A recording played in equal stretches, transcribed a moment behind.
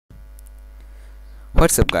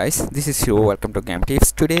What's up guys, this is you. Welcome to Game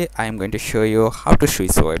Tips. Today I am going to show you how to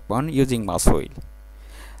switch weapon using mouse wheel.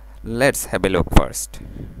 Let's have a look first.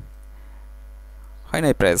 When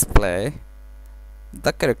I press play,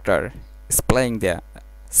 the character is playing the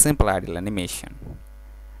simple idle animation,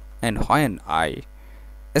 and when I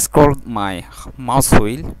scroll my mouse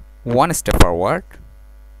wheel one step forward,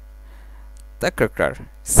 the character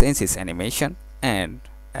changes animation, and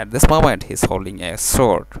at this moment he is holding a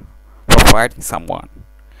sword for fighting someone.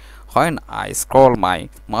 When I scroll my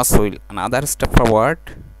mouse wheel another step forward,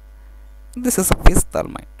 this is a pistol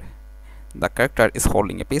mode. The character is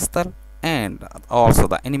holding a pistol, and also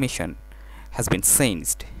the animation has been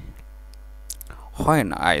changed.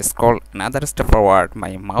 When I scroll another step forward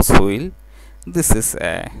my mouse wheel, this is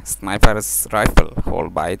a sniper's rifle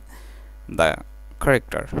held by the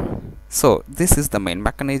character. So this is the main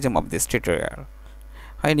mechanism of this tutorial.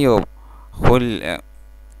 When you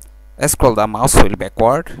scroll the mouse wheel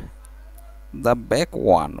backward, the back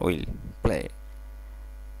one will play.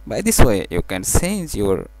 By this way you can change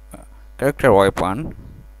your character weapon.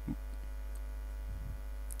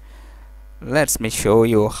 Let me show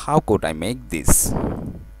you how could I make this.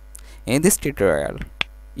 In this tutorial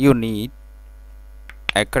you need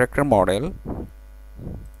a character model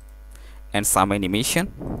and some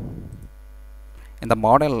animation. In the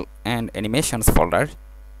model and animations folder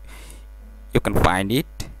you can find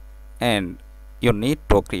it, and you need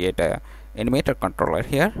to create a animator controller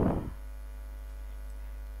here.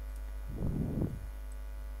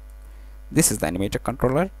 This is the animator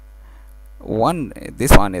controller.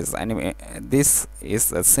 This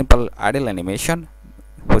is a simple idle animation,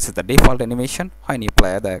 which is the default animation. When you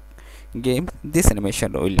play the game, this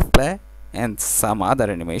animation will play, and some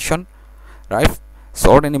other animation,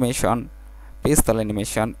 sword animation, pistol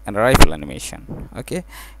animation, and rifle animation. Okay,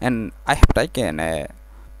 and I have taken a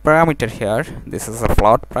parameter here. This is a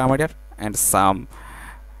float parameter, and some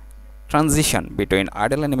transition between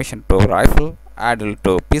idle animation to rifle, idle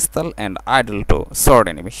to pistol, and idle to sword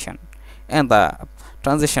animation, and the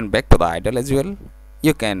transition back to the idle as well.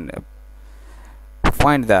 You can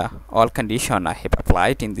find the all condition I have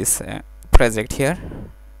applied in this project here.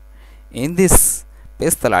 In this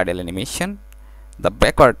pistol idle animation, the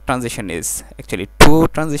backward transition is actually 2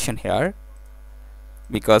 transition here,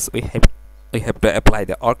 because we have to apply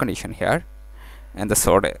the all condition here, and the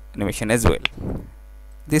sword animation as well.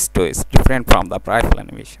 This 2 is different from the rifle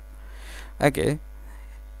animation. Okay,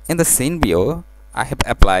 in the scene view I have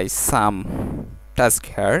applied some task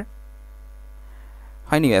here.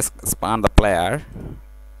 When you expand the player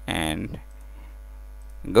and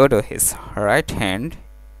go to his right hand,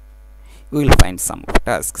 you will find some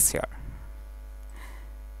tasks here.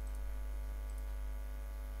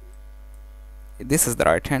 This is the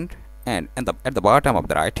right hand, and at the bottom of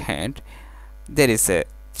the right hand there is a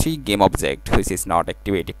 3 game object which is not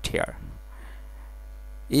activated here.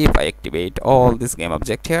 If I activate all this game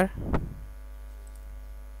object here,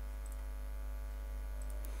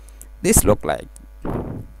 this look like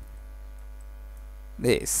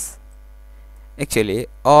this. Actually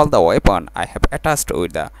all the weapon I have attached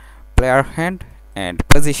with the player hand and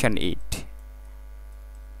position it,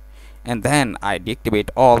 and then I deactivate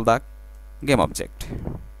all the game object,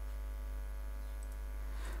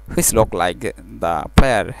 which look like the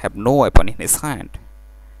player have no weapon in his hand.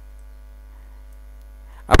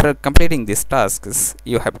 After completing these tasks,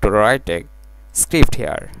 you have to write a script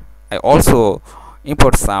here. I also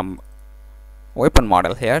import some weapon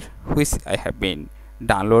model here, which I have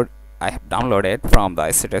downloaded from the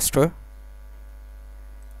asset store.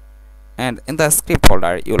 And in the script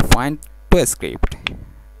folder you will find 2 scripts.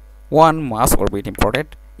 One mouse orbit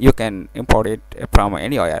imported. You can import it from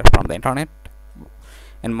anywhere from the internet.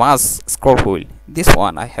 And mouse scroll wheel, this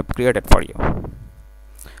one I have created for you.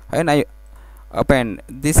 When I open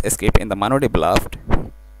this script in the menu left,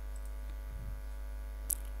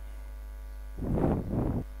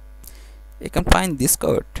 you can find this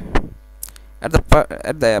code. At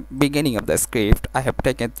the beginning of the script I have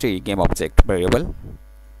taken 3 game object variable,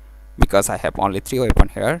 because I have only 3 weapon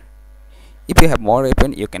here. If you have more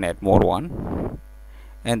weapon you can add more one,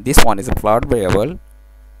 and this one is a float variable.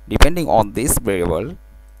 Depending on this variable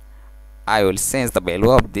I will change the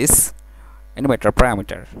value of this animator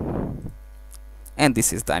parameter, and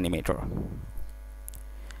this is the animator.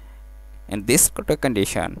 And this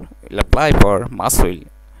condition will apply for mouse wheel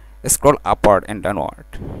scroll upward and downward.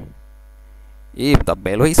 If the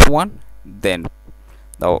value is 1, then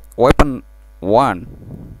the weapon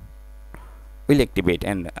 1 will activate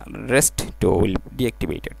and rest 2 will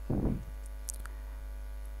deactivate it.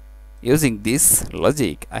 Using this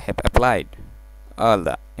logic I have applied all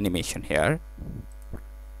the animation here.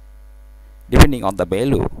 Depending on the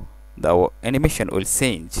value, the animation will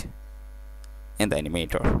change in the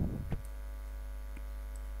animator.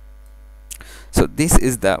 So this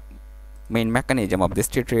is the main mechanism of this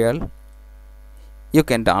tutorial. You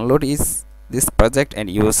can download this project and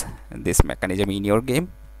use this mechanism in your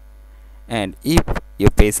game. And if you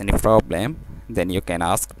face any problem, then you can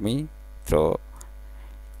ask me through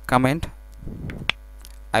comment.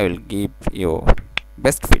 I will give you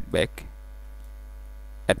best feedback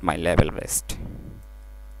at my level best.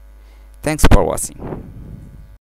 Thanks for watching.